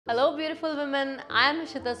Hello beautiful women, I am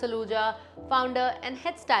Ishita Saluja, founder and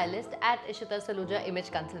head stylist at Ishita Saluja Image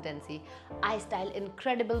Consultancy. I style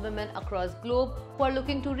incredible women across globe who are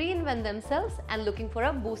looking to reinvent themselves and looking for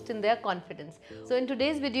a boost in their confidence. So in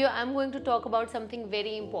today's video, I'm going to talk about something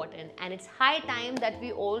very important, and it's high time that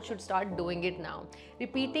we all should start doing it now.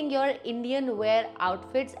 Repeating your Indian wear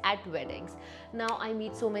outfits at weddings. Now I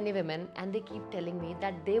meet so many women and they keep telling me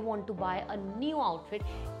that they want to buy a new outfit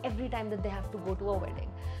every time that they have to go to a wedding.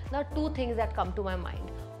 Now, two things that come to my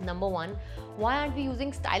mind. Number one, why aren't we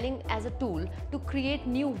using styling as a tool to create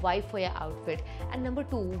new vibe for your outfit? And number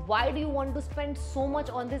two, why do you want to spend so much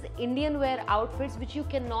on these Indian wear outfits which you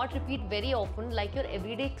cannot repeat very often like your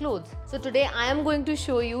everyday clothes? So today I am going to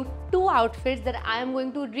show you two outfits that I am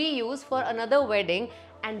going to reuse for another wedding,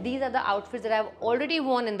 and these are the outfits that I've already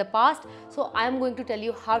worn in the past. So I'm going to tell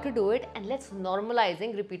you how to do it, and let's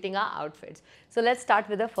normalizing repeating our outfits. So let's start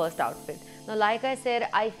with the first outfit. Now, like I said,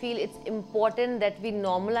 I feel it's important that we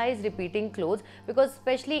normalize repeating clothes because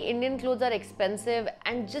especially Indian clothes are expensive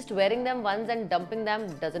and just wearing them once and dumping them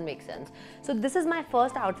doesn't make sense. So this is my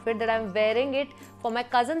first outfit that I'm wearing it for my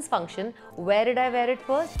cousin's function. Where did I wear it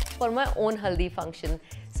first? For my own haldi function.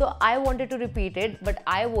 So I wanted to repeat it, but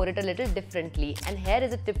I wore it a little differently. And here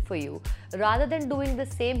is a tip for you. Rather than doing the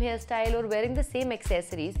same hairstyle or wearing the same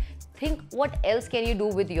accessories, think what else can you do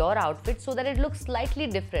with your outfit so that it looks slightly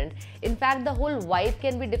different. In fact, the whole vibe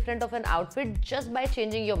can be different of an outfit just by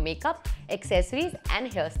changing your makeup, accessories and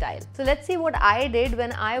hairstyle. So let's see what I did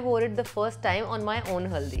when I wore it the first time on my own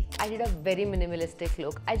haldi. I did a very minimalistic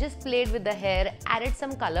look. I just played with the hair, added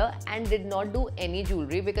some color and did not do any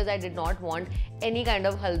jewelry because I did not want any kind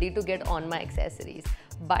of haldi to get on my accessories.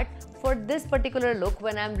 But for this particular look,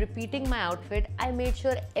 when I'm repeating my outfit, I made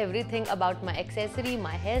sure everything about my accessory,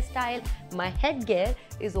 my hairstyle, my headgear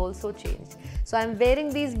is also changed. So I'm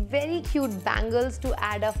wearing these very cute bangles to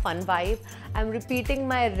add a fun vibe. I'm repeating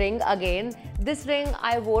my ring again. This ring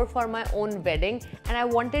I wore for my own wedding and I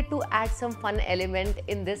wanted to add some fun element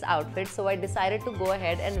in this outfit, so I decided to go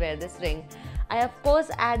ahead and wear this ring. I of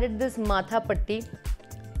course added this matha patti.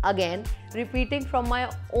 Again, repeating from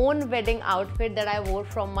my own wedding outfit that I wore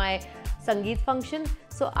from my Sangeet function.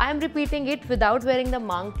 So I am repeating it without wearing the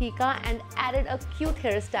mang tika and added a cute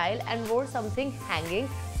hairstyle and wore something hanging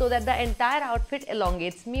so that the entire outfit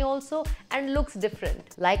elongates me also and looks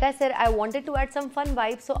different. Like I said, I wanted to add some fun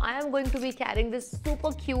vibes, so I am going to be carrying this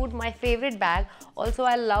super cute, my favorite bag. Also,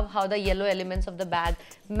 I love how the yellow elements of the bag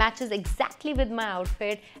matches exactly with my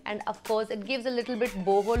outfit, and of course it gives a little bit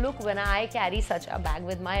boho look when I carry such a bag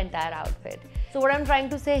with my entire outfit. So what I'm trying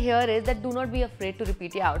to say here is that do not be afraid to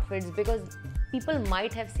repeat your outfits because people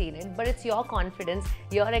might have seen it, but it's your confidence,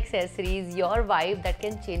 your accessories, your vibe that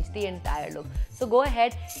can change the entire look. So go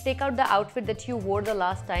ahead, take out the outfit that you wore the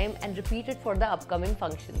last time and repeat it for the upcoming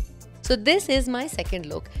function. So this is my second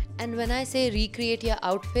look, and when I say recreate your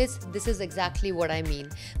outfits, this is exactly what I mean.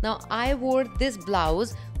 Now I wore this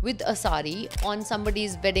blouse with a sari on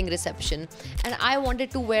somebody's wedding reception, and I wanted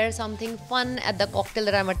to wear something fun at the cocktail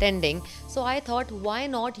that I'm attending. So I thought, why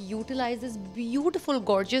not utilize this beautiful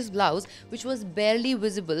gorgeous blouse which was barely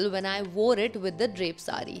visible when I wore it with the drape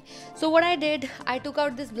sari. So what I did, I took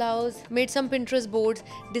out this blouse, made some Pinterest boards,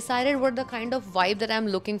 decided what the kind of vibe that I'm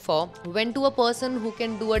looking for, went to a person who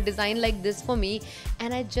can do a design like this for me,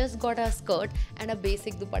 and I just got a skirt and a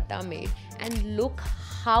basic dupatta made, and look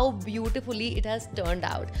how beautifully it has turned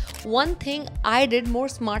out. One thing I did more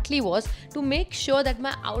smartly was to make sure that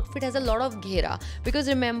my outfit has a lot of ghera, because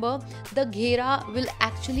remember, the ghera will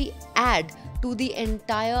actually add to the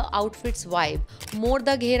entire outfit's vibe. More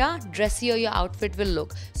the ghera, dressier your outfit will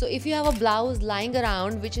look. So if you have a blouse lying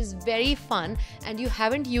around which is very fun and you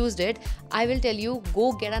haven't used it, I will tell you,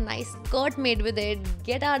 go get a nice skirt made with it,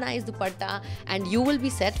 get a nice dupatta, and you will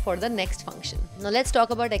be set for the next function. Now let's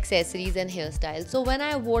talk about accessories and hairstyle. So when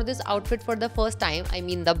I wore this outfit for the first time, I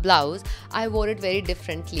mean the blouse, I wore it very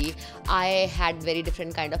differently. I had very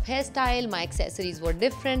different kind of hairstyle, my accessories were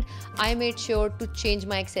different. I made sure to change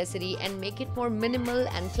my accessory and make it more minimal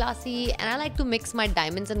and classy, and I like to mix my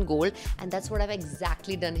diamonds and gold, and that's what I've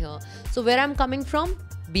exactly done here. So where I'm coming from,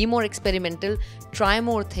 be more experimental, try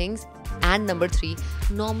more things, and number 3,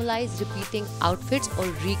 normalize repeating outfits or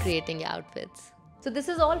recreating outfits. So this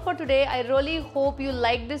is all for today. I really hope you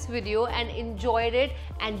liked this video and enjoyed it,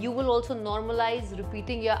 and you will also normalize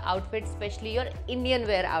repeating your outfits, especially your Indian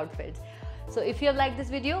wear outfits. So if you have liked this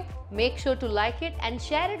video, make sure to like it and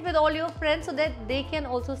share it with all your friends so that they can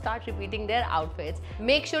also start repeating their outfits.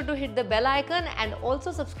 Make sure to hit the bell icon and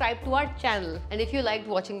also subscribe to our channel. And if you liked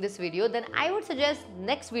watching this video, then I would suggest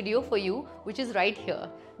next video for you, which is right here.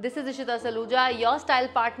 This is Ishita Saluja, your style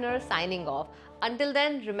partner, signing off. Until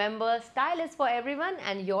then, remember, style is for everyone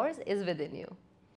and yours is within you.